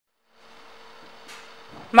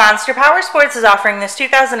Monster Powersports is offering this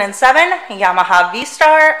 2007 Yamaha V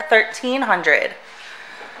Star 1300.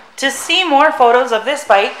 To see more photos of this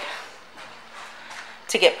bike,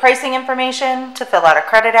 to get pricing information, to fill out a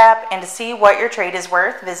credit app, and to see what your trade is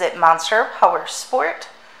worth, visit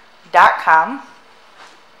monsterpowersport.com.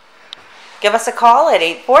 Give us a call at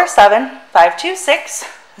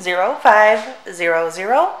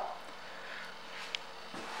 847-526-0500.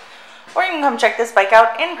 Or you can come check this bike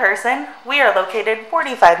out in person. We are located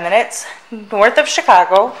 45 minutes north of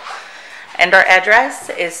Chicago, and our address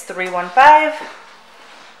is 315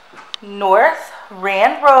 North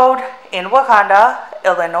Rand Road in Wauconda,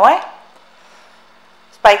 Illinois.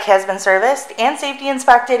 This bike has been serviced and safety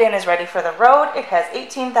inspected and is ready for the road. It has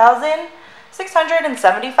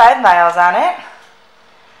 18,675 miles on it.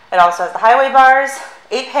 It also has the highway bars,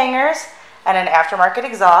 8 hangers, and an aftermarket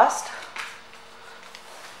exhaust.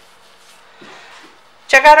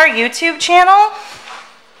 Check out our YouTube channel,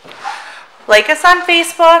 like us on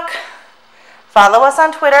Facebook, follow us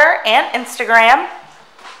on Twitter and Instagram.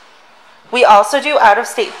 We also do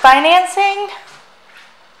out-of-state financing,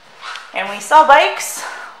 and we sell bikes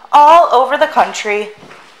all over the country.